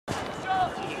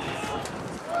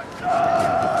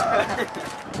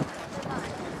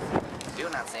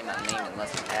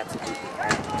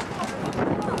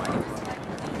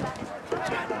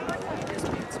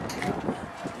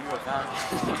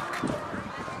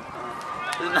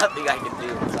nothing I can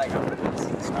do. It's like I'm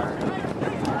missing the start.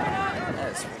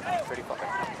 That is pretty fucking.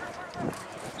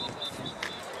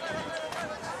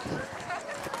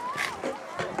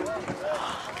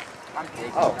 I'm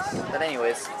big. Oh, but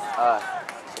anyways,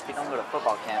 if you don't go to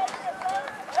football camp,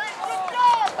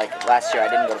 like last year I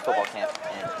didn't go to football camp,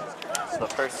 and so the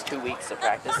first 2 weeks of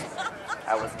practice,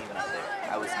 I wasn't even up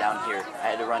there. I was down here. I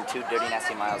had to run 2 dirty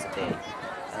nasty miles a day,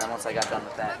 and then once I got done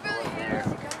with that, go up there,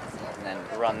 and then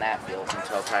run that field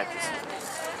until practice.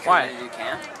 Why? You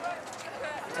camp?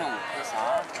 Don't piss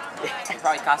off. It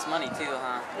probably costs money too,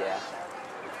 huh? Yeah.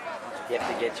 You have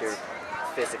to get your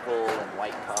physical and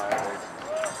white card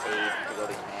paid to go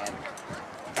to camp.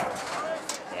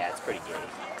 Yeah, it's pretty gay.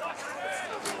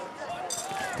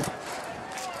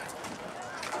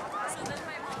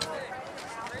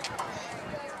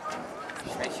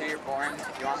 Just make sure you're born.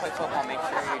 If you want to play football, make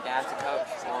sure your dad's a coach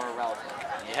or a relative.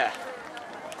 Yeah.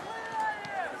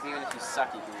 Because even if you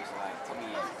suck, you can just like put me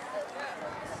in.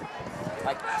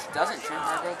 Like, doesn't Trim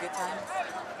Hargrove get time?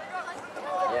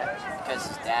 Yeah. Because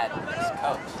his dad is a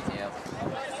coach. Yeah.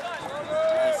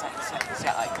 He's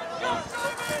got like, I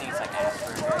think it's like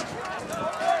Asperger's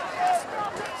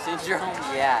syndrome.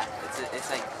 Yeah, it's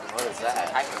like, What is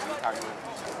that? type of retarded.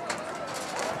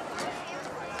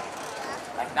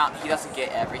 Like, not, he doesn't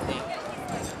get everything.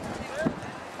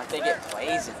 Like, they get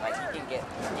plays and like he can get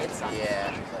something.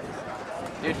 Yeah.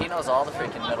 Dude, he knows all the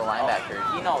freaking middle linebackers.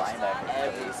 He knows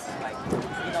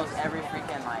he knows every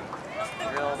freaking like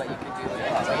drill that you can do in the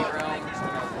weight room. He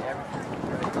knows everything.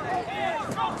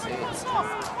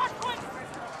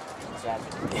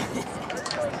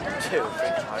 Dude,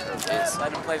 freaking Hargrove is.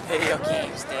 Let him play video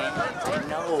games, dang. I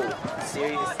know.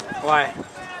 Seriously. Why?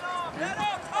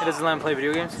 He doesn't let him play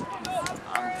video games?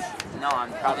 No,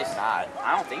 I'm probably not.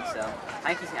 I don't think so.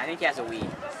 I think he has a Wii,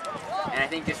 and I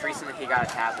think just recently he got a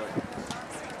tablet.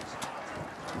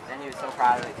 Then he was so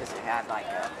proud of it because it had like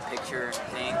a picture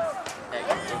thing that you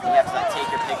have to like take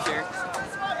your picture,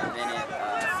 and then it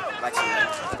lets you.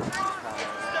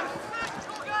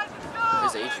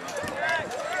 Where's Adrian?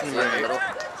 Is he in the middle?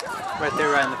 Right there,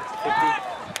 right in the 50.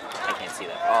 I can't see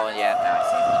that. Oh yeah, now I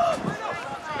see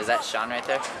him. Is that Sean right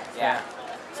there? Yeah.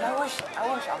 So I wish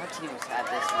our teams had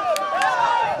this much defense.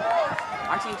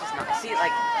 Our team just not see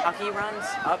like how he runs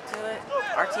up to it.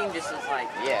 Our team just is like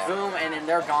boom, and then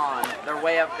they're gone. They're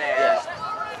way up there,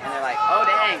 and they're like, oh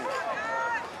dang.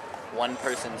 One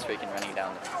person's freaking running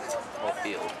down the whole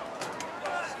field.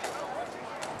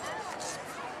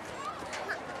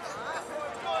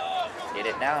 Get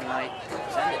it down, Mike.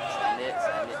 Send it.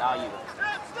 Oh, you.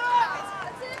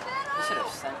 You should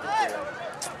have sent it to a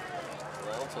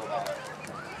little too bad.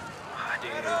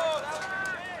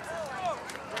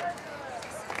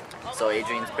 So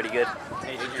Adrian's pretty good.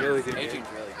 Adrian's really good. Adrian's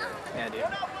really good. Yeah, dude.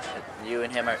 You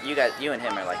and him are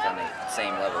like on the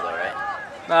same level though, right?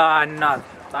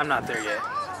 I'm not there yet.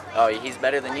 Oh, he's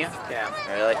better than you? Yeah.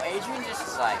 Really? Well, Adrian just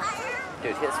is like,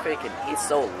 Dude, he's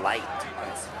so light on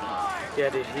his feet. Yeah,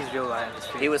 dude, he's real light on his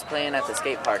feet. He was playing at the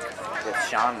skate park with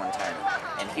Sean one time,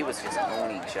 and he was just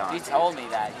owning Sean. he told me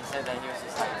that. He said that he was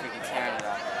just like freaking tearing it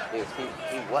up. Dude,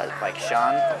 he was like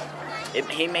Sean.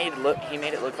 He made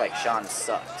it look like Sean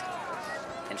sucked,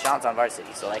 and Sean's on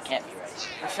varsity, so that can't be right.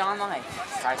 But Sean like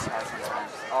tries hard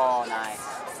sometimes. Oh, nice.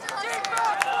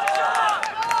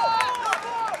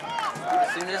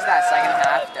 As soon as that second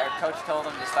half, their coach told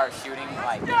him to start shooting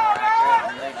like more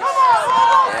accurate, and they just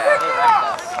they wrecked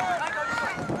us.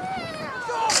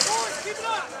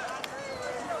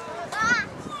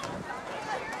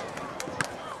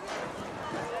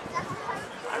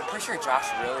 I'm pretty sure Josh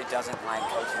really doesn't like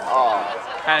coaching. Oh,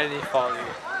 How did he fall, dude?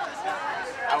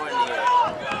 I wouldn't either.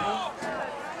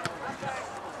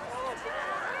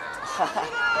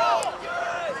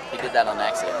 he did that on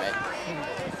accident, right?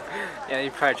 Yeah,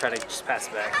 you probably try to just pass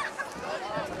it back.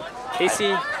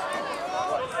 Casey,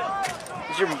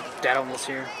 is your dad almost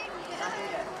here?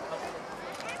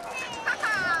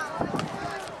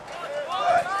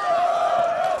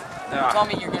 You told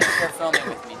me you're gonna be here filming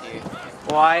with me, dude.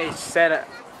 Well, I said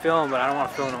film, but I don't want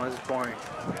to film it. It's boring.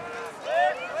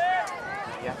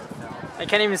 You have to film. I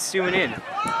can't even zoom it in.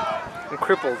 I'm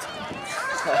crippled.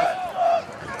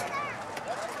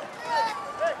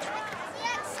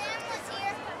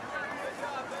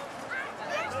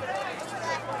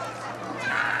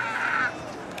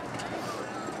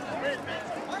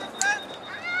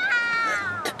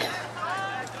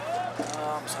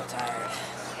 Oh, I'm so tired.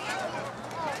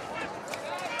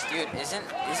 Dude, isn't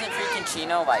freaking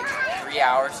Chino like 3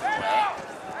 hours away?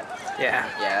 Yeah.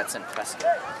 Yeah, that's impressive.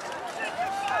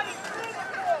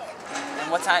 And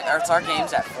what time? Are our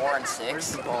games at 4 and 6?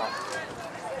 Where's the ball?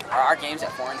 Are our games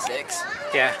at 4 and 6?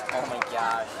 Yeah. Oh my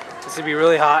gosh. This would be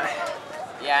really hot.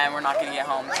 Yeah, and we're not gonna get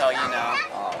home until, you know,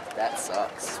 Oh, that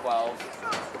sucks. 12.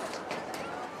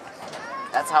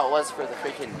 That's how it was for the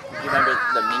freaking. You remember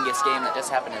the Mingus game that just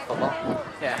happened in football?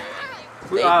 Yeah.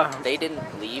 They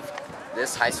didn't leave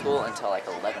this high school until like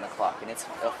 11 o'clock, and it's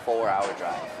a 4-hour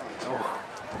drive. Oh.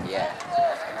 Yeah.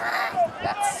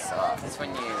 That sucks. That's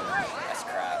when you. That's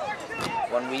crap.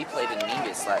 When we played in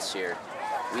Mingus last year,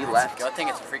 we left. Good thing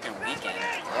it's a freaking weekend.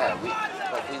 Yeah, we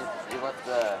left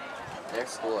their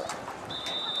school at,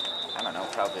 I don't know,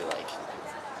 probably like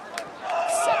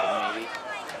 7 maybe.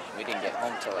 We didn't get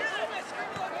home till like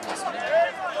almost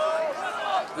midnight.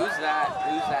 Who's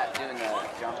that doing the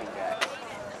jumping jacks?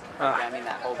 I mean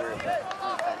that whole group. I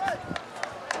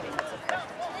think it's a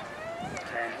freshman.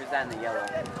 And who's that in the yellow? I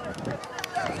don't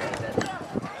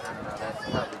know, that's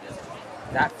probably just.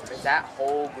 Is that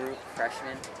whole group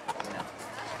freshmen? No.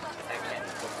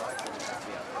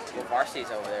 Well,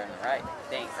 varsity's over there on the right, I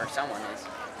think, or someone is.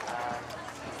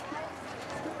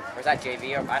 Or is that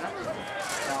JV? Or I don't know.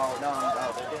 No,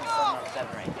 they're doing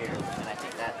 7-on-7 right here, and I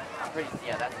think that,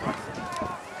 that's varsity.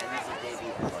 And this is JV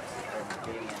and varsity, or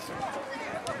JV and varsity.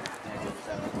 And they're doing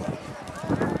 7-on-7.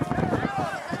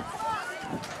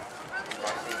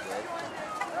 Varsity's good.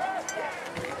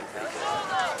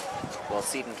 Well,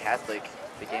 Seton Catholic,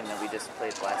 the game that we just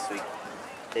played last week,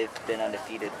 they've been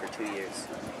undefeated for 2 years.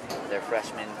 They're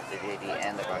freshmen, the JV,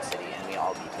 and the varsity, and we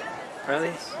all beat them.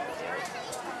 Really?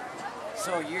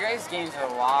 So your guys' games are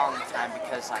a long time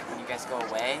because, like, when you guys go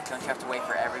away, don't you have to wait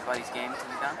for everybody's game to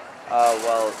be done?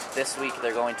 Well, this week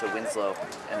they're going to Winslow,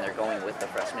 and they're going with the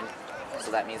freshmen. So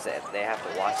that means that they have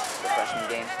to watch the freshman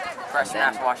game. Freshmen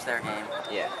have to watch their game.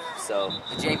 Yeah, so.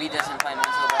 The JV doesn't play in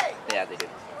Winslow, though? Yeah, they do.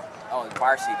 Oh, the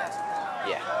varsity doesn't.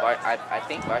 Yeah, I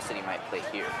think varsity might play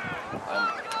here.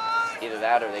 Either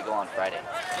that or they go on Friday.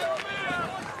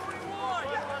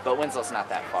 But Winslow's not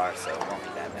that far, so it won't be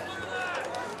that bad.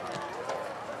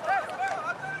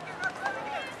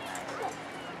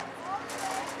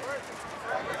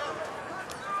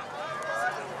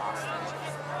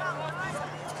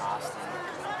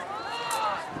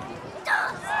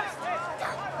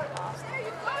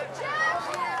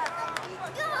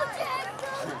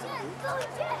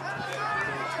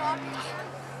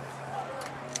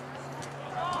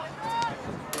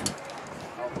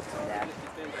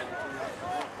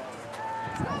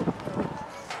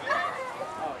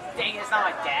 Dang it, it's not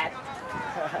my dad.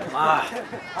 I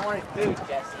wanted food,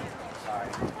 Jesse. Sorry.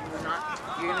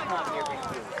 You're gonna come up here and bring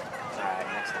food. Alright,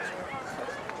 next time.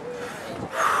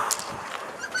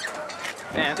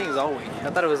 Man, I think it's all week. I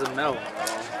thought it was a metal.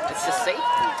 It's just safety.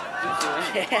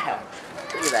 Yeah.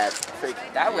 Look at that freak.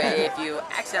 That way, if you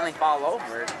accidentally fall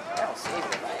over, that'll save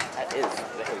your life. That is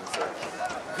very safe.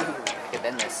 Okay,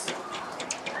 then this.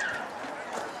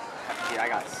 Dude, I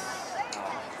got.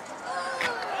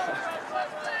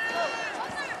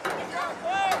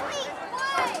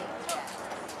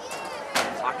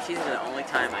 Hockey season is the only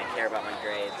time I care about my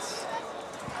grades.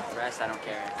 The rest, I don't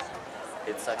care.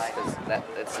 It sucks because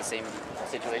it's the same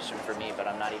situation for me, but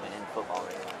I'm not even in football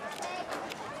right now.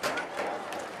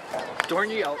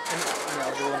 Weren't you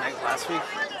ineligible night last week?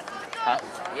 Huh?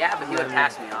 Yeah, but he would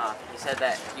pass me off. He said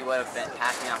that he would have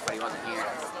passed me off, but he wasn't here.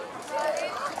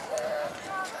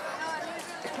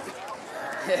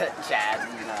 Chad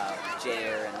and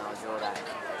Jair and Jordan.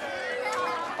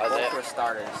 Both were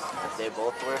starters. They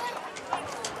both were?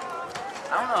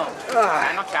 I don't know.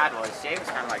 I know Chad was. Jay was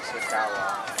kind of like switched out a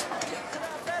lot.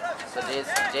 So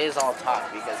Jay's all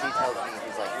talk because he tells me,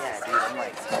 he's like, yeah, dude, I'm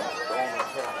like the only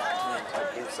kid on that team to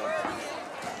do something.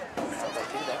 And I was like,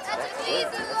 dude, that's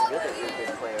good. That's good that you're a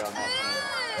good player on that team.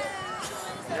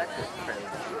 Dude, that's just crazy.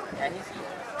 Yeah, he's good.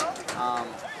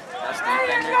 Best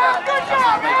defender that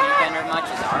doesn't play defender much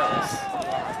is Arliss.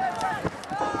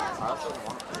 Arliss doesn't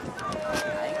want to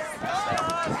play.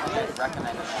 I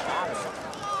recommended that.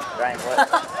 Ryan, what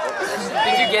position?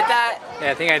 Did you get that?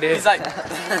 Yeah, I think I did. He's like,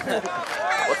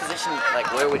 what position,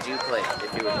 like, where would you play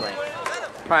if you were playing?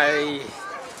 Probably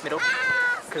middle,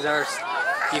 because our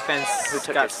defense Who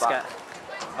took got your spot?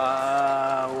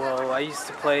 well, I used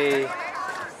to play.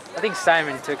 I think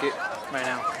Simon took it right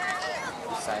now.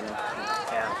 Simon.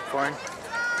 Yeah, foreign.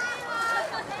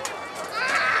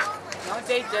 no,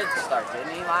 Jay did start,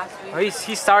 didn't he, last week? Well,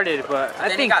 he started, but I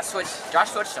Then think he got switched.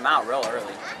 Josh switched him out real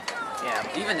early. yeah.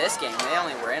 Even this game, they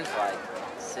only were in for like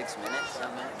 6 minutes,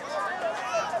 7 minutes.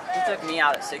 He took me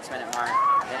out at 6-minute mark.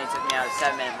 Then he took me out at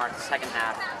 7-minute mark the second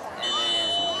half, and then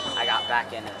I got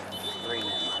back in at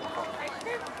 3-minute mark.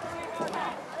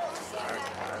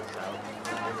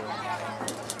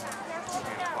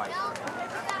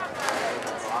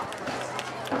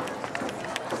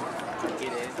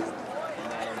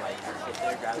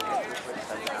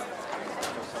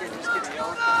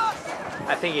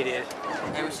 I think he did.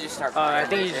 Hey, we should just start playing I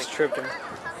think he music. just tripped him. We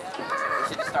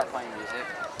should just start playing music.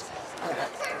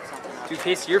 Dude,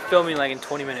 Casey, you're filming like in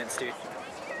 20 minutes, dude.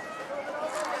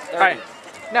 30. Alright.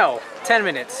 No, 10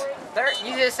 minutes.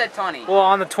 You just said 20. Well,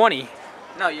 on the 20.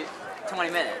 No,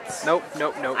 20 minutes. Nope.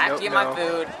 I have to get my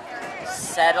food,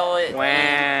 settle it, Wah.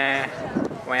 and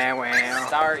Wah, wah.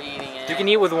 start eating it. You can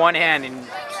eat with one hand and... You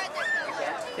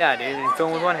can? Yeah, dude, and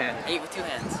film with one hand. I eat with 2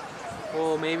 hands.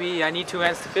 Well, maybe I need 2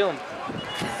 hands to film.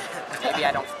 Maybe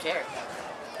I don't care.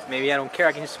 Maybe I don't care,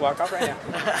 I can just walk off right now.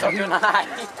 So do not.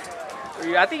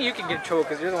 I think you can control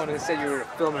because you're the one who said you were a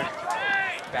filmer.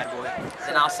 Bad boy.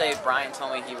 Then I'll say Brian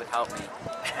told me he would help me.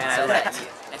 And I left.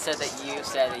 It says that you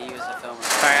said that you was a filmer.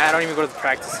 Sorry, I don't even go to the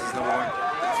practices no more.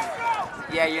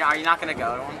 Yeah, are you not going to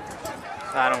go to one?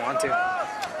 I don't want to.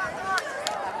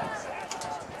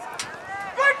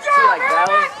 See, like that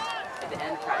was at the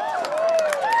end practice.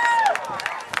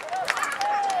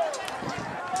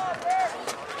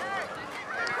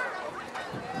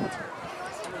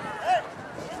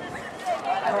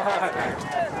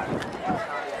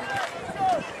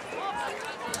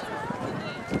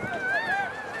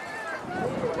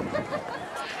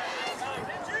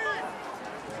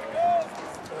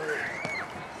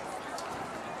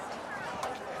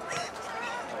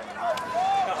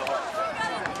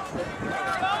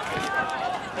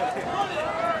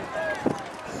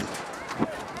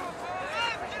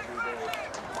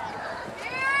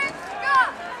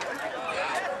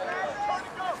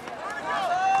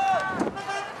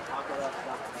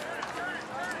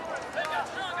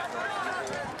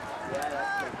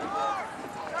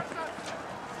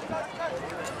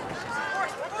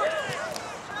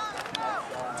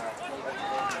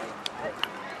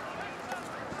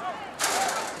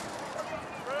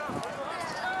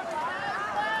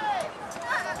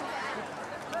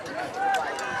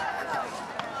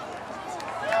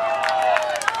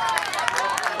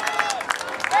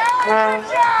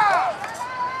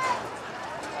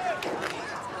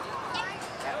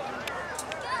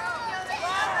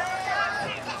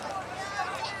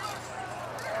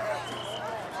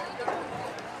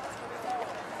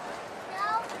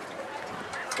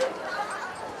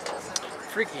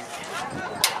 Freaking. Is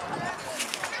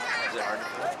it hard?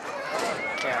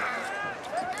 Yeah.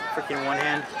 Freaking one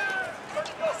hand.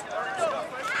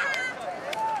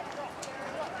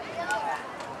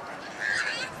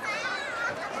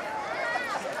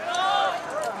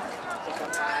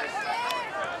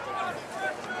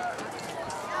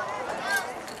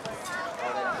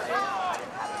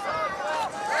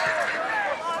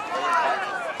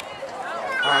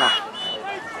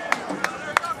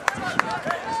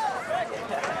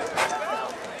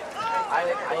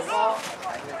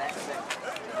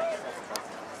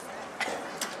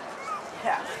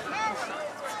 Yeah.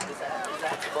 Is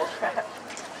that bullcrap?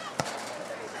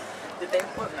 Did they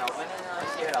put Melvin in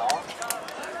this year at all?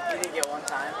 He didn't get one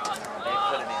time? They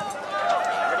put him in.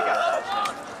 I already got a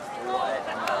touchdown. What?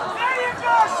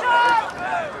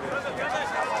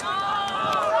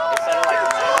 They said it like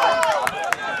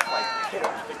like hit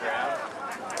him to the ground.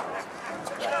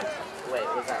 Wait,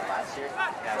 was that last year?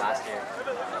 Yeah, last year.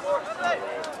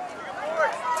 No way.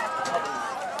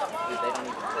 Dude, they don't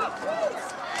even put him.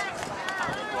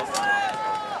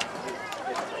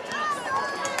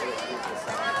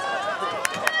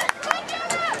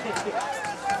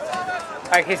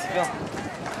 Alright, Casey, film. I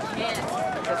can't.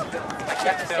 I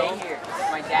have to stay here.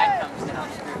 If my dad comes, then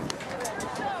I'm screwed.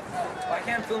 Well, I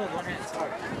can't film with one hand,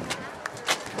 sorry.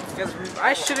 Because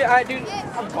I should, dude,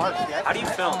 I'm barked. How do you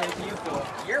film?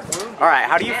 You're wounded. Alright,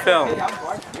 how do you film?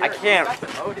 I can't.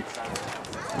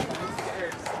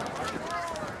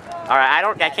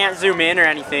 Alright, I can't zoom in or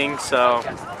anything, so.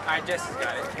 Alright, Jesse's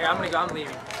got it. Here, I'm gonna go, I'm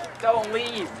leaving. Don't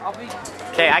leave. I'll be.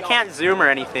 Okay, I can't zoom or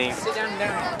anything. Sit down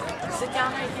there. Sit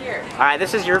down right here. Alright,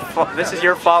 this is your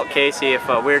fault, Casey, if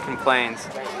Weird complains.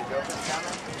 Wait, your girlfriend's down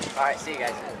there? Alright, see you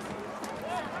guys.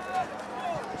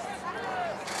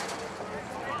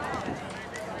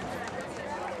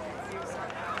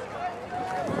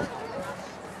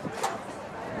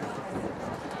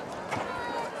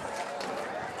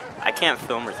 I can't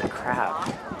film with a crab.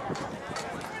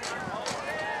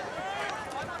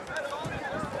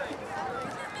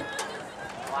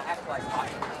 Well, I have to like talk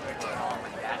to my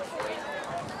dad.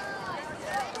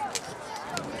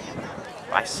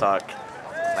 I suck.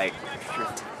 Like,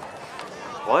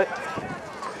 what?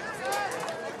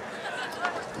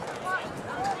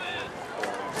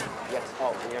 Yes,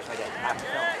 oh, here's my dad. I have to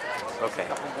film. Okay. A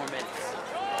couple more minutes.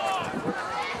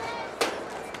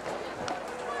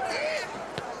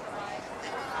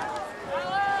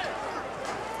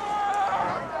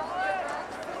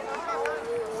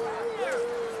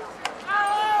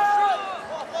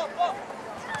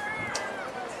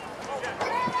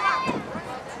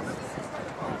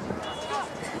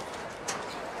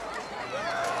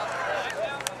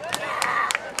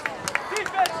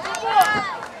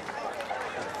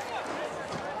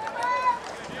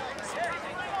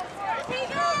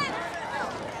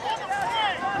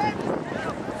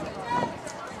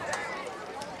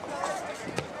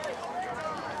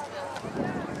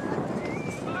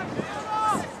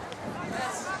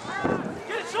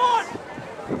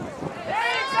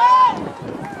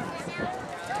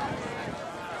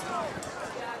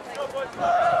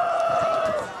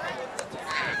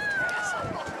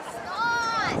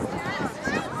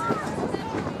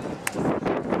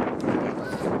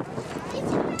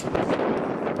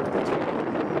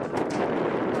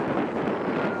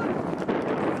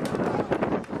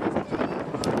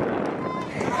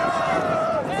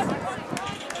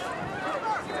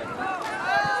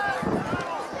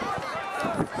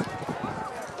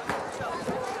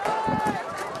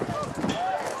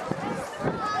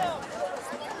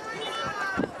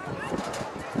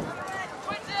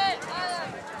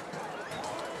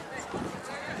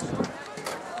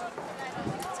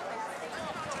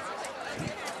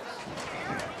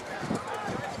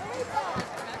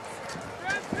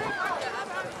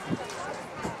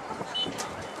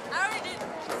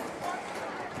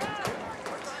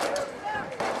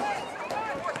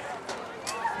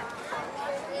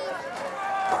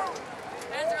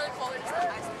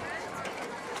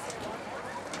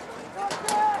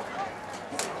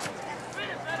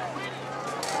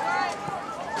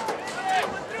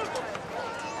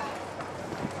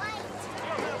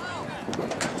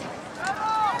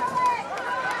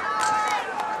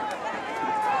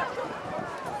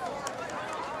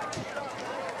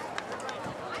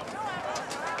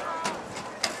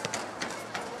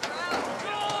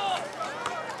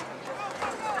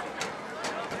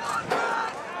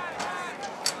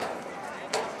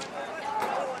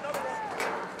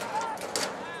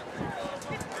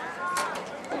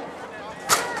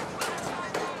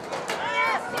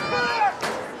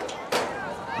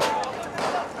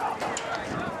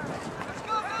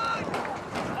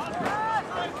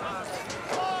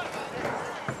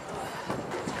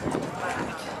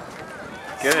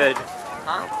 Good.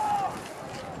 Huh?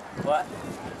 What?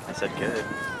 I said good.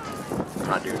 I'm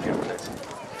not doing good with this.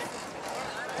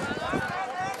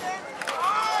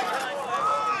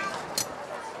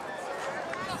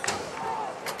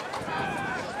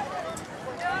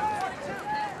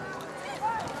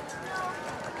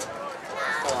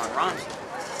 Full on run.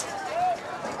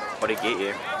 What'd it get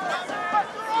you?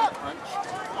 Punch.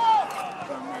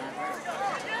 From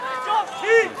that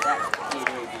kid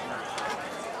did not.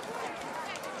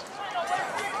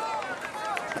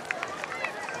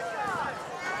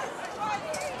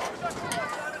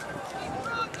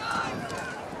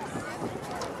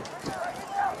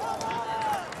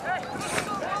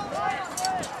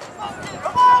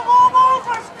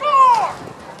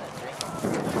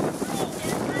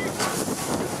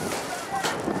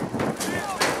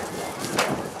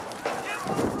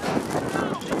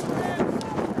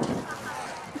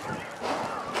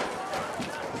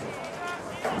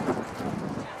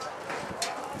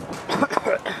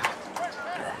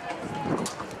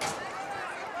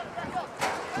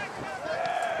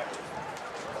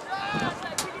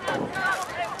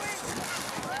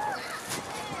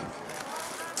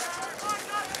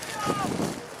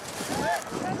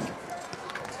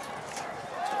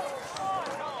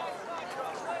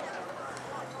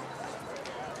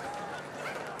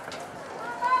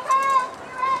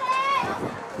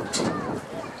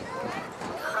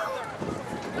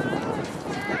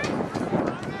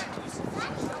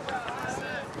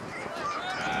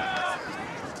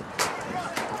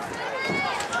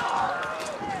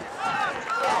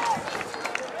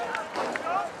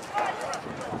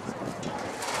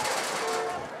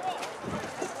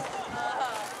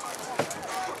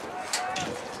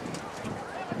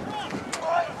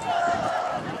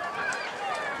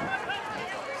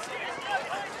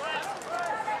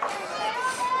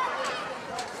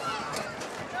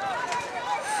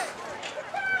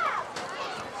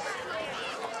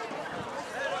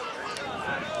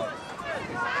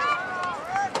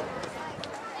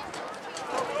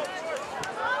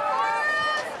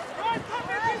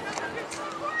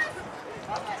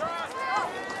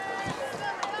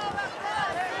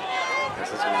 This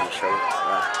is gonna be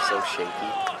so shaky.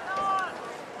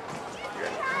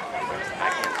 I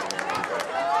can't see anything, bro.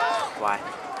 Why?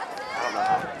 I don't know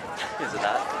how. Is it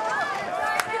that?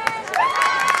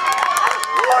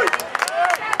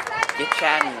 Get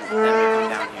Chad and then we come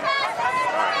down here.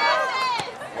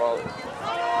 Well,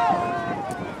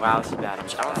 Wow, this is bad. I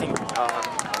don't think.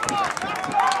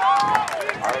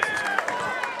 Arlis is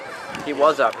gonna He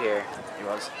was up here. He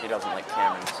was. He doesn't like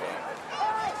Cameron, so.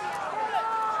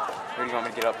 Where do you want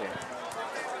me to get up here?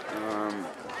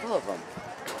 All of them.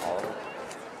 All of them.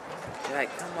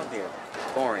 Jack, come up here.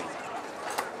 Boring.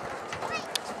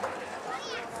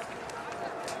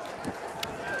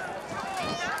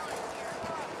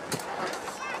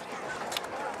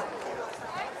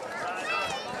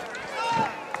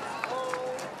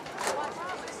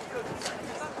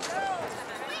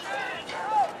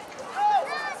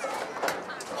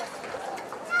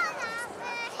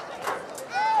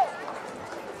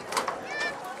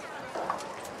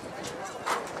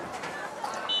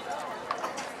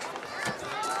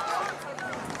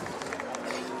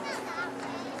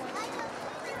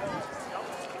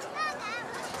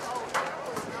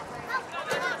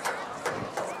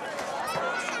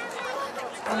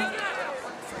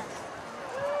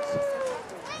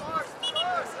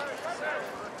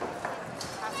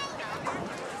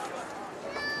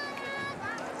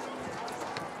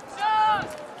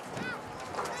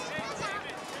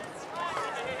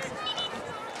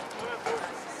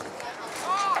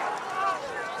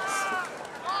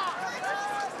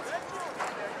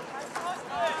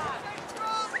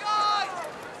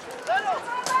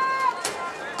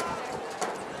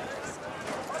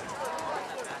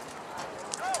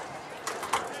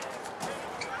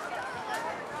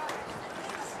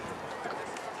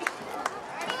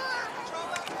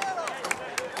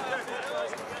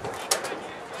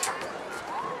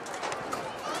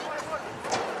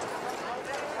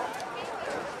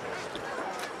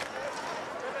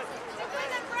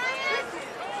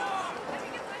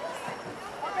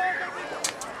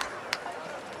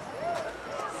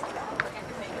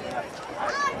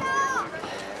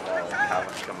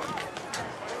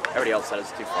 Everybody else said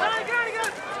it's too far.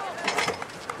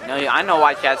 No, I know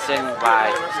why Chad's sitting by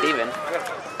Steven.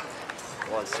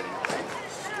 Was sitting.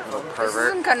 Little This pervert.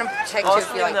 isn't gonna protect you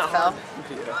if you like fell.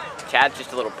 Chad's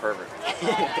just a little pervert.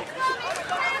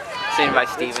 Sitting by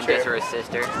Steven, just her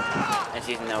sister. And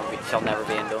she'll never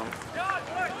be into him. Yeah,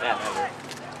 never.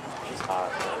 She's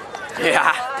hot.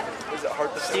 Yeah. Is it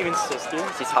hard to Steven's sister?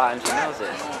 She's hot and she knows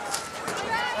it.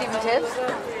 Steven Tibbs?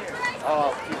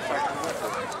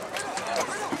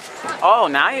 Oh,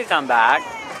 now you come back.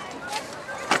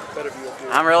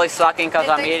 I'm really sucking because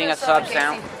I'm eating a sub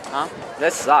sound. Huh?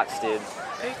 This sucks, dude.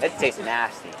 It tastes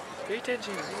nasty. Pay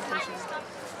attention.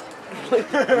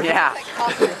 Yeah.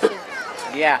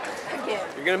 Yeah.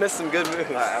 You're gonna miss some good moves.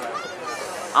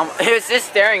 It was just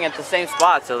staring at the same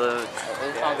spot, so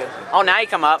it's all good. Oh, now you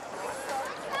come up.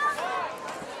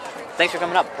 Thanks for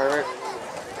coming up, pervert.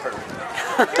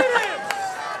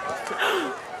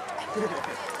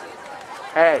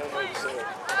 Hey.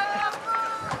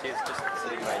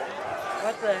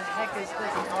 What the heck is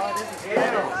this? Oh, this is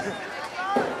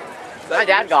My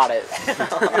dad got it.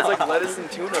 It's like lettuce and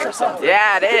tuna or something.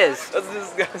 Yeah, it is. That's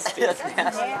disgusting.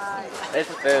 It's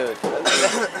food.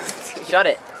 Shut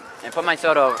it. And put my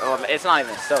soda over. Oh, it's not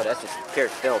even soda, that's just pure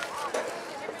filth.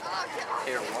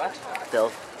 Here, what?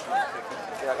 Filth.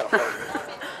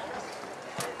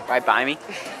 Right by me?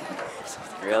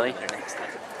 Really?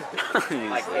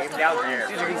 Like, down there.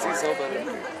 Dude, you can see so better.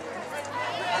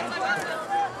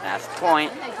 That's the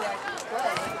point.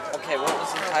 Okay, what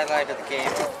was the highlight of the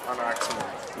game on our team?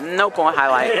 No point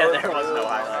highlight. Yeah, there was no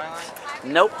highlight.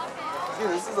 Nope.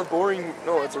 Dude, this is a boring.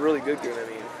 No, it's a really good game.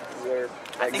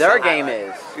 I mean, Their game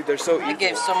is. Dude, they're so You equal.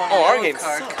 gave someone a our yellow game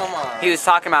card. sucks. Come on. He was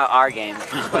talking about our game.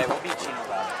 Wait, what beat Chino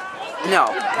Valley? No.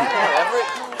 Everett?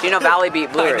 Chino Valley beat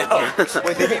Blue Ridge.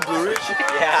 Wait, they beat Blue Ridge?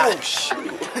 Yeah. Oh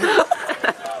shoot.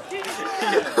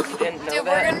 Dude,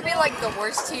 we're gonna be like the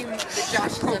worst team that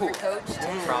Josh has ever coached.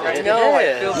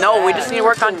 No, we just need to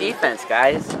work on defense,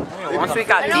 guys. Once we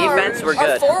got defense, we're Our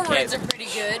good. forwards are pretty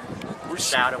good. We're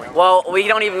shadowing. Well, we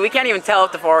can't even tell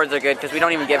if the forwards are good because we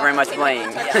don't even get very much playing.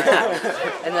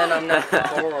 And then I'm not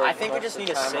forward. I think we just need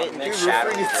to sit and do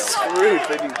shadowing. Screwed.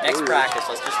 They do Next Blue practice,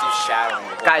 let's just do shadowing.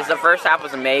 Guys, the first half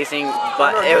was amazing,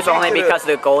 but it was only because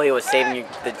the goalie was saving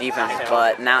the defense.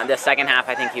 But now the second half,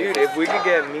 I think he was. Dude, if we could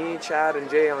get me, Chad, and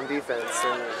Jay on defense,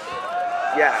 then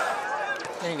yeah.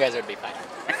 Then you guys would be fine.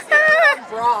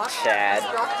 Brock. Chad.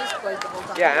 Brock just played the whole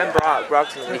time. Yeah, and Brock.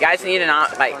 Brock's You guys need to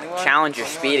not challenge your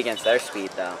speed against their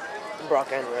speed, though.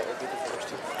 Brock and Rhett would be the first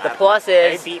two. The plus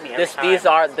is They beat me every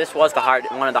this was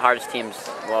one of the hardest teams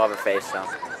we'll ever face. So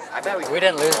I bet we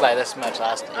didn't lose by this much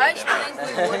last year. I actually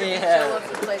think we would have show if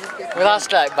we played as good. We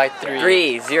lost by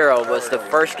 3. 3-0 was the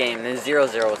first game, then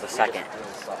 0-0 was the second.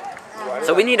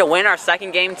 So we need to win our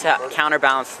second game to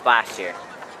counterbalance last year.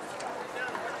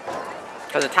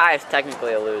 Because a tie is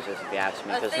technically a loser, if you ask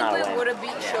me, I because it's think not a we win. would have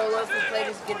beat Sholo if we played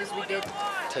as good as we did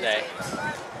Today.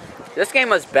 This game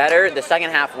was better. The second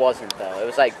half wasn't, though. It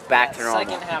was like back to normal. It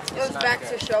was back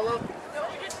to Sholo.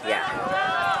 Yeah.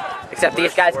 Except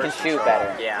these guys can shoot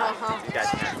better. Yeah. Uh-huh. You guys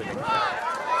can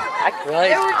actually. Really?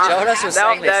 Jonas was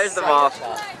saying There's the ball.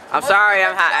 I'm sorry.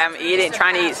 I'm eating,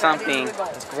 trying to eat something.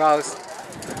 It's gross.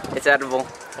 It's edible.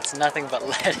 It's nothing but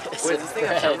lettuce. Wait, is this thing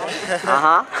on camera?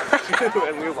 Uh-huh.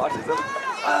 And we were watching them. Did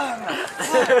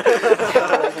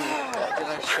I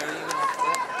show you?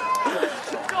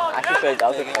 I should show you the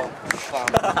other phone.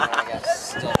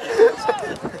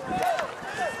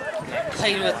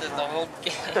 Played with it the whole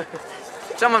game.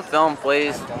 Someone film,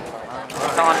 please.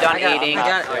 Until I'm done eating.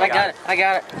 I got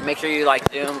it. Make sure you like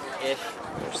Zoom-ish.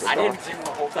 I didn't zoom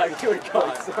the whole time. You were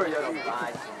going. Sorry,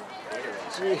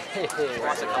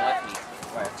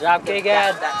 Job,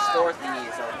 K-Gad. That store thingy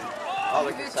is open. All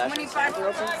the You're concessions. 25% on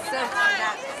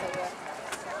that.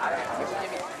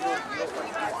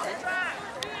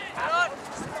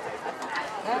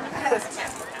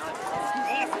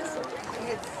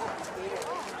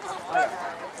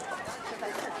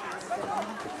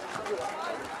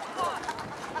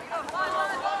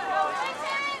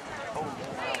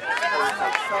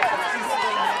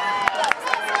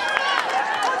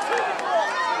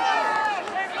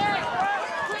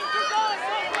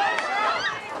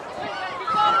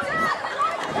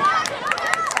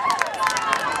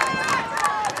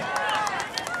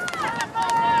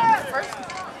 First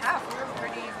half, we were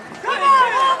pretty.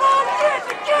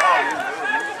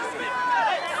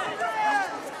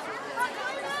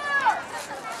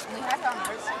 We had it on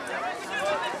first.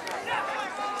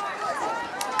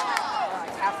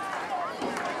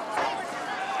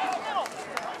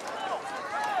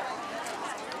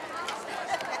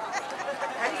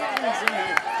 How do you even zoom in?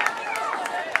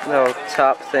 Little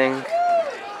top thing.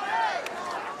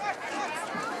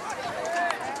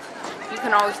 You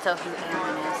can always tell who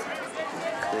Aaron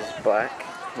is. He's black.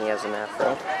 He has an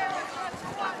afro.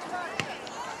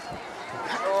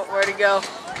 Oh, where'd he go?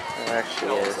 There she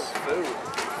is.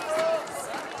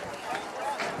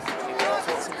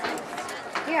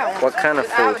 Yeah. What kind of I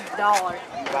have food?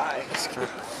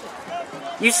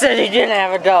 $1. You said he didn't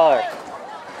have $1.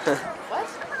 What?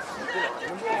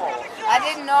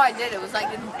 even know I did. It was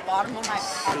like in the bottom of my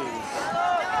pocket.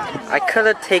 I could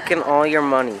have taken all your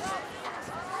money.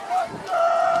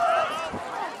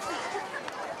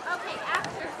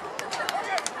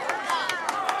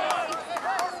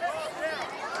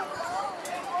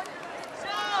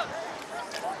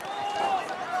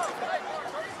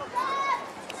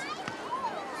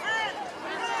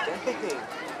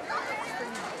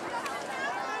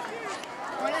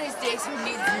 One of these days he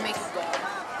needs to make a goal.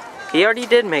 He already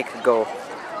did make a goal.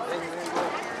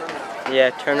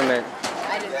 Yeah, tournament.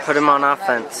 Put him on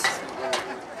offense.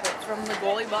 From the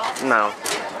goalie ball? No.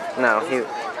 No,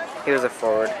 he was a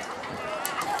forward.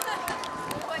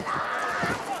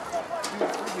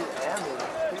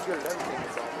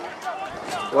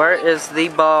 Where is the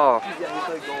ball?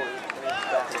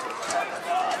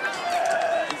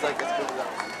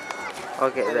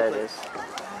 Okay, there it is.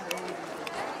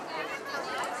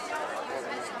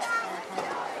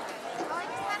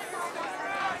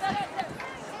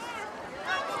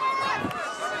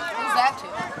 Who's that to?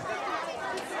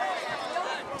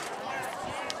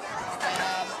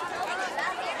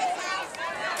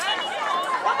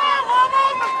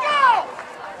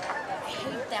 I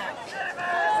hate that.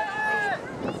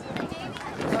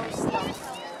 Those stuff,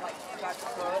 like, got to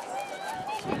throw it.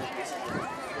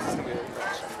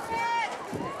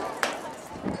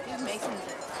 Who's making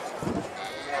this?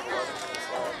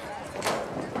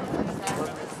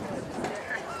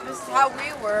 This is how we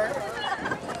were.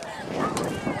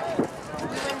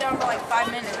 We went down for like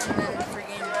 5 minutes and then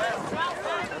freaking.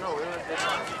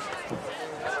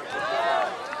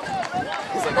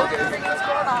 Freaking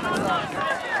scored on us.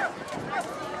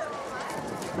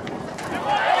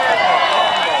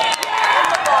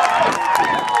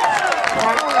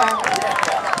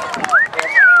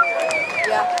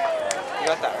 Yeah. You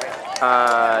got that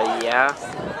right? Yeah.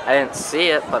 I didn't see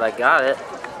it, but I got it.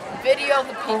 Video of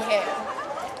the PK.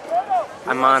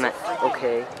 I'm on it.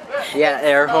 Okay. Yeah,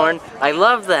 air horn. I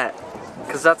love that.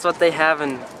 Because that's what they have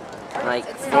in, like,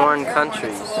 It's not foreign an air horn,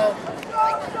 countries. it's a little,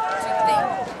 like, tube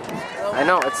thing. I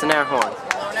know, it's an air horn.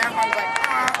 Well, an air horn's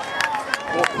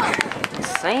like,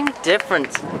 Same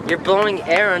difference. You're blowing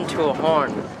air into a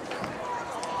horn.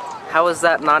 How is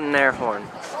that not an air horn?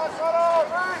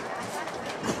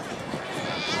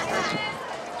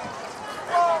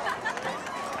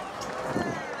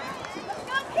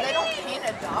 they don't paint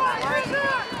a dog right.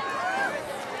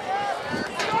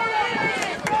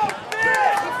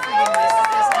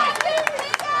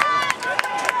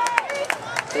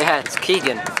 Yeah, it's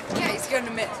Keegan. Yeah, he's gonna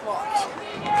miss. Watch.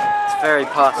 It's very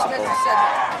possible. Because you said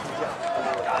that.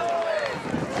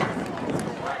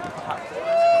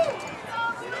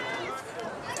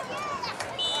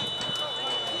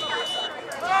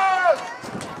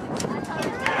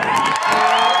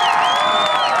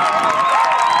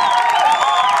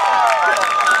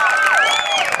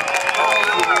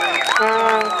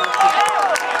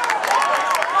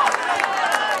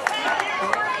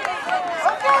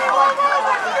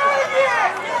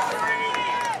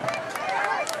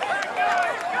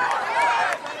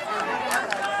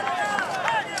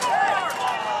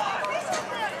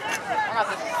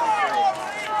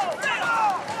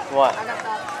 What? I got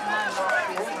that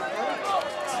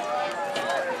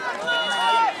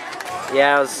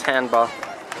Yeah, it was handball.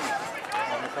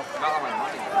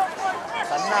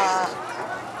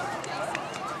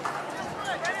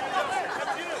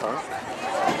 Huh?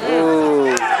 Ooh.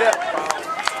 You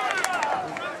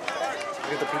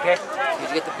get the PK? Did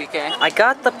you get the PK? I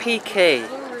got the PK.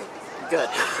 Good.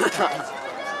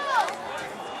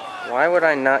 Why would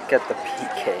I not get the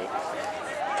PK?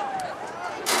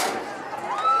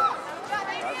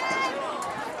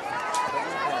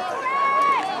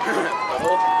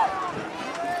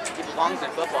 He belongs in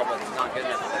football, but he's not good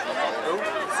enough at football.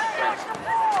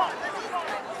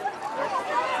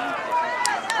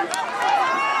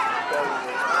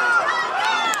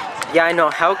 Yeah, I know.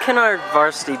 How can our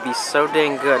varsity be so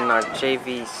dang good and our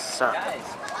JV suck?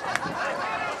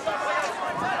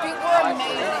 People are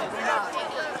amazing.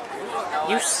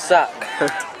 You suck.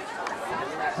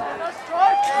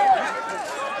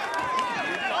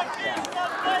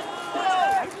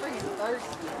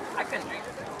 I couldn't drink it.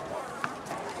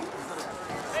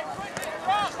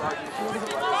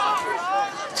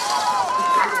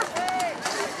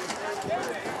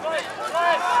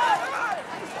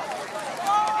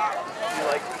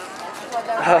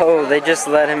 Oh, they just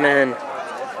let him in.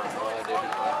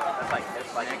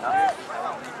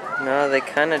 No, they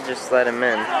kind of just let him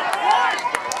in.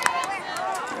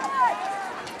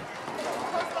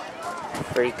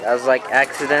 Freak, I was like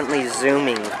accidentally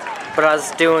zooming, but I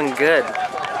was doing good.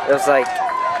 It was like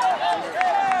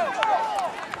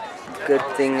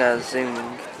good thing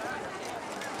zooming.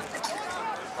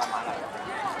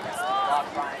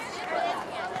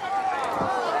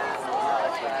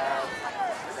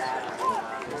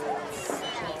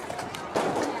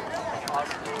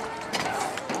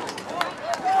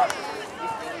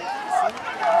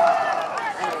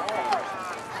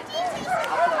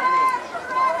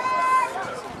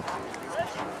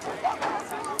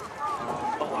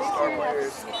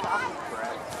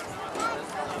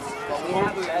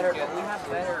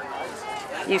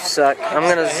 You suck. I'm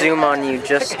gonna zoom on you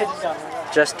just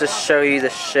to show you the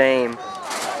shame.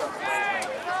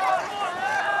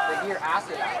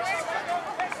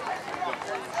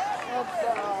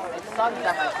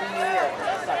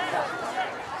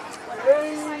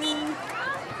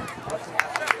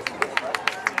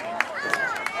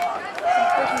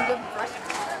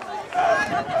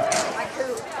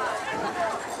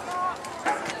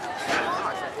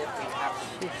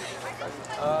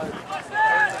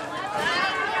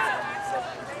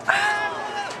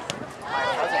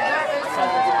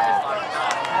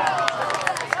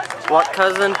 What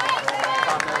cousin?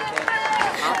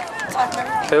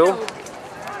 Who?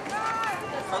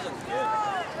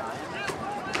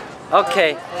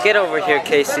 Okay, get over here,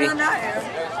 Casey.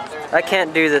 I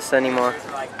can't do this anymore.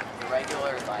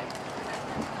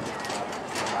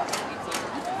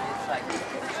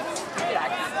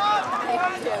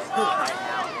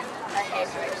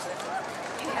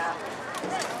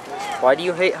 Why do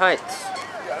you hate heights?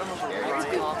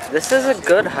 This is a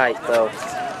good height though.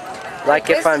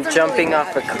 Like if I'm jumping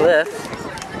off a cliff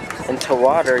into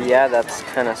water, yeah, that's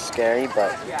kind of scary,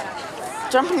 but...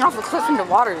 Jumping off a cliff into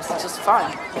water is just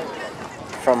fun.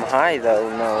 From high though,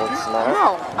 no, it's not.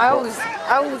 No, I always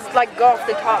like go off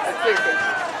the top of cliff.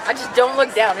 I just don't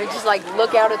look down. I just like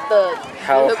look out at the...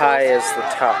 How high is the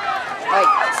top?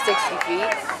 Like 60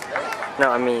 feet. No,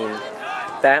 I mean,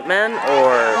 Batman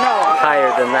or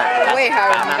higher than that? Way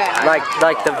higher than Batman.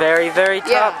 Like the very, very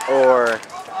top, or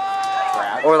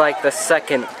like the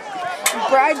second?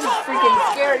 Brad's is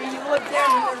freaking scary. You look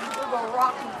down and there's a big old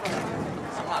rock in front of you.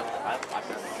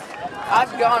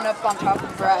 I've gone up on top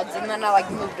of Brad's and then I like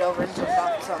moved over and jumped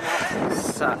off something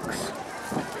else. Sucks.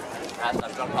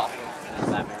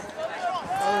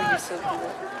 Oh, you're so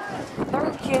cool. There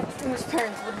were kids whose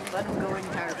parents wouldn't let them go any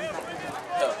higher than Batman.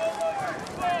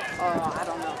 Oh, I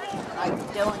don't know. Like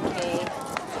Dylan K.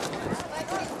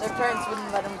 Their parents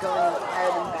wouldn't let them go any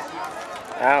higher than Batman.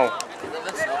 Ow.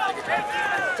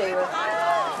 Taylor.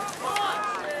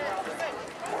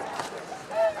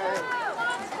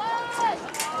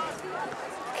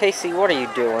 Casey, what are you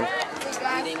doing?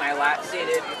 Eating my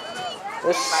lactated.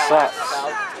 This sucks.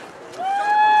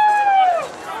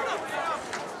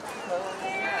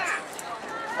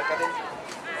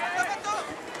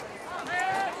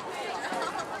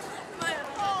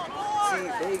 See,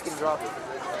 then you can drop it.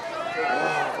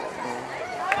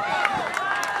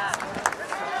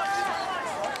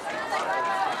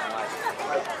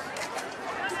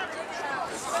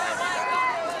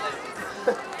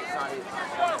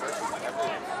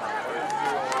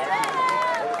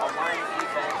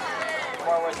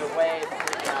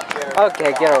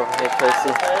 Okay, get over here,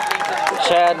 Casey.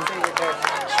 Chad,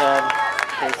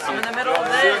 Casey. I'm in the middle of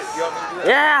this.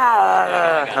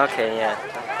 Yeah! Okay, yeah.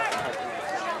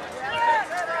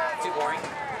 Too boring.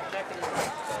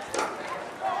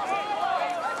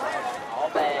 All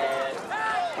bad.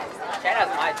 Chad has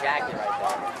my jacket right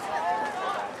there.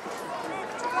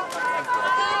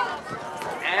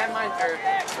 And my shirt.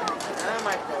 And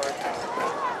my shorts.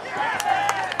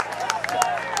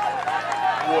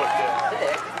 What?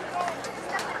 Sick.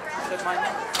 Took my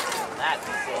number. That's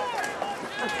sick.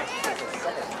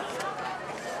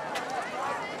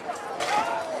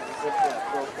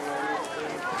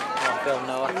 Film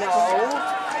Noah. No.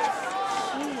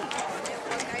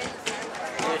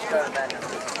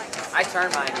 I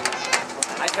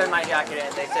turned my jacket in.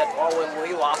 They said, "Oh, well,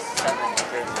 we lost 7." I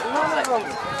was like,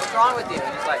 "What's wrong with you?"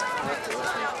 And he's like,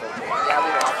 "Yeah, we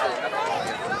lost it. Nothing wrong."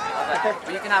 I was like,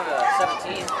 "But you can have a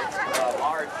 17. It's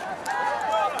large."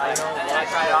 And then I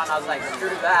tried it on. I was like, "Screw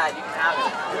that. You can have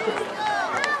it."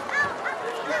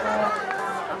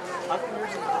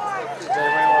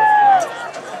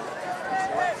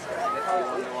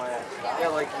 Yeah,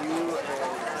 like you and...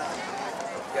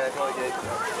 Yeah, I totally did.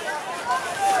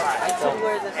 I told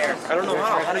where this is. I don't know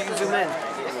how. How do you zoom in?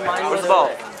 Mine Where's the ball?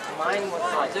 Mine was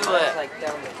like, Do it. like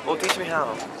down the... Well, teach me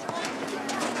how.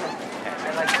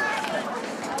 I like...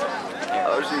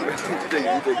 Oh, shoot. You take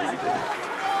it.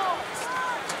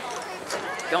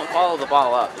 Don't follow the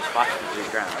ball up. Just watch it to the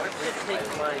ground.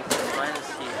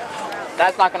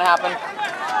 That's not gonna happen.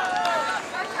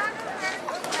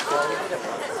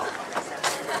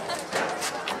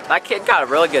 That kid got a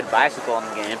really good bicycle in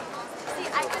the game.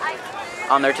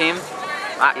 On their team.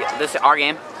 This is our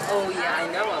game. Oh yeah, I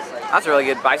know. I was like, That's a really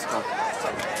good bicycle.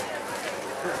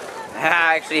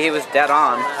 Actually, he was dead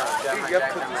on.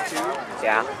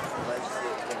 Yeah.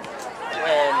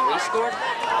 when we scored,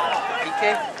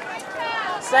 PK.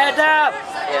 Stand up!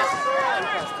 Yeah.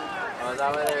 Oh, is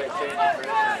that why they changed the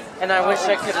first? And I wish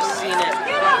I could have seen it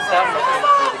without looking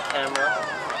through the camera.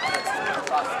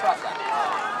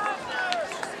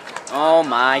 Oh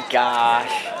my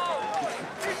gosh.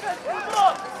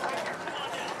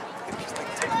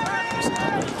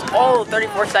 Oh,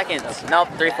 34 seconds. Nope,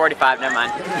 3:45, never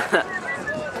mind.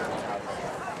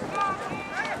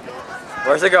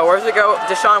 Where's it go? Where's it go?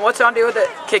 Deshaun, what's on do with it?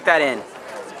 Kick that in.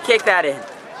 Kick that in.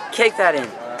 Kick that in.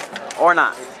 Or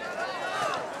not.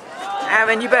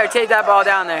 Ammon, you better take that ball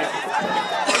down there.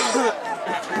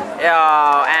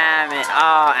 Yo, Ammon.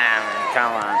 Oh, Ammon,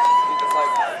 come on.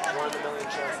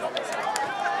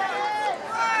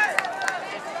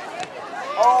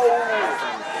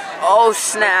 Oh,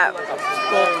 snap.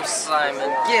 Oh, Simon,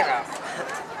 get out.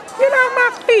 Get out my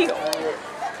field.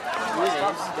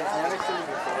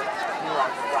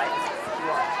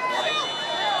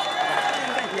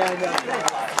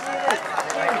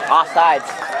 Offsides.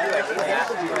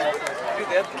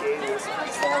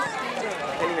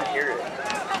 I can't even hear it.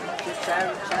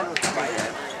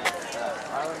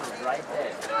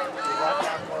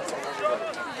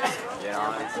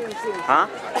 Huh?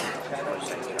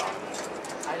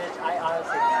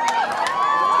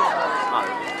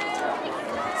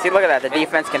 See, look at that. The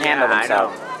defense can handle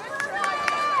themselves.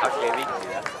 Okay, we can do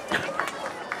that.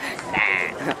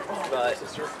 But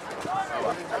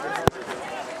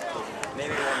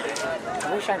maybe one day.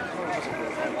 I wish I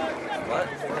What?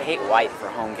 I hate white for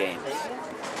home games.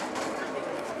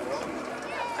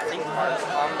 I think part of the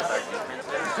problem with our defense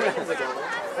is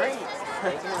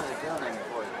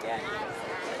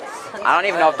I don't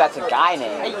even know if that's a guy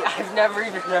name. I've never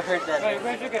even heard that.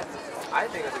 I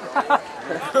think it's a good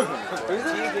Who's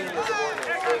Tegan is a boy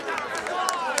named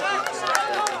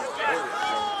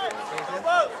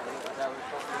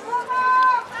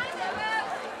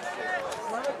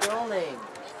It's not a girl name.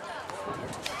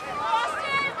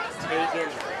 Tegan.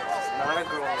 It's not a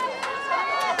girl name.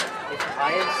 If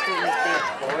I instantly think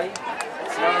boy,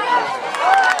 it's not a girl name.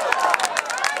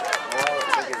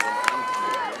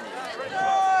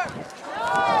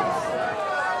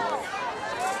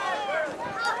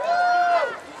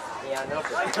 Yeah, no,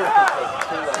 but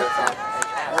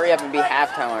Hurry up and be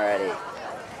halftime already.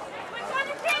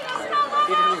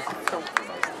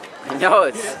 No,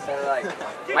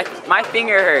 it's my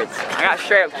finger hurts. I got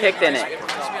straight up kicked in it. I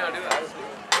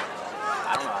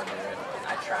don't know how to do it.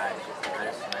 I tried. I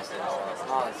just messed it all up.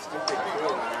 oh, it's stupid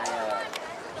cool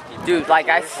when Dude, like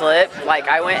I slipped, like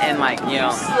I went and like, you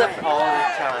know. slip all the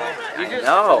time. You just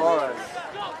know. gone.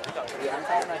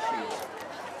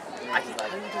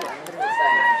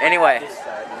 Anyway,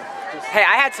 hey,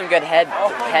 I had some good head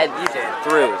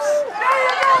throughs.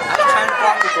 I was trying to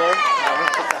block the goal, and I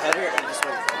went to the header, and it just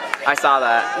went. I saw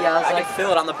that. Yeah, I was I like, could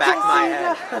feel it on the back of my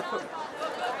head.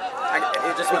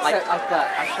 It just went like. I thought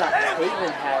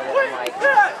Taven had it. I'm like,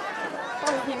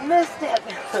 oh, he missed it.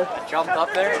 I jumped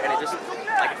up there, and it just,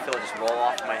 I could feel it just roll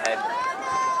off my head.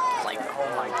 It's like, oh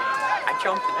my god. I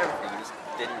jumped and everything, it just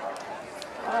didn't.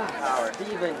 Oh,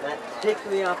 Steven, that ticked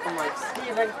me off. I'm like,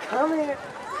 Steven, come here.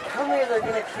 Come here, they're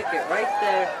going to kick it right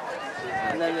there.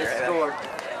 And then they scored.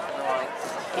 I'm like,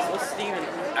 Hey, what's Steven?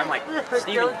 I'm like, I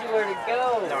Steven. told you where to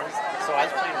go. No, so I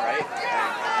was playing right, and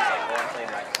he's like, oh, I'm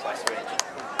playing right, so I switched.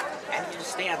 And he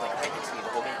just stands like right next to me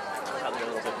the whole game. Probably a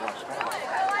little bit more.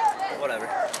 Whatever.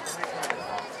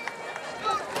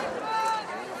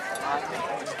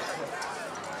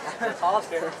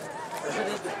 Oscar.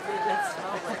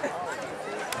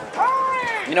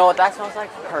 You know what that smells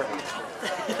like? Perfect.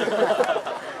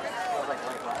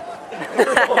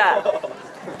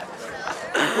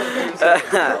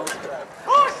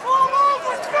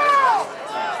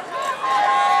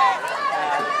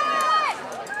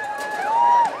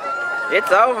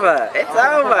 It's over. It's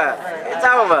over. It's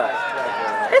over.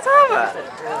 It's over.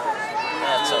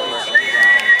 That's over.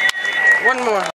 One more.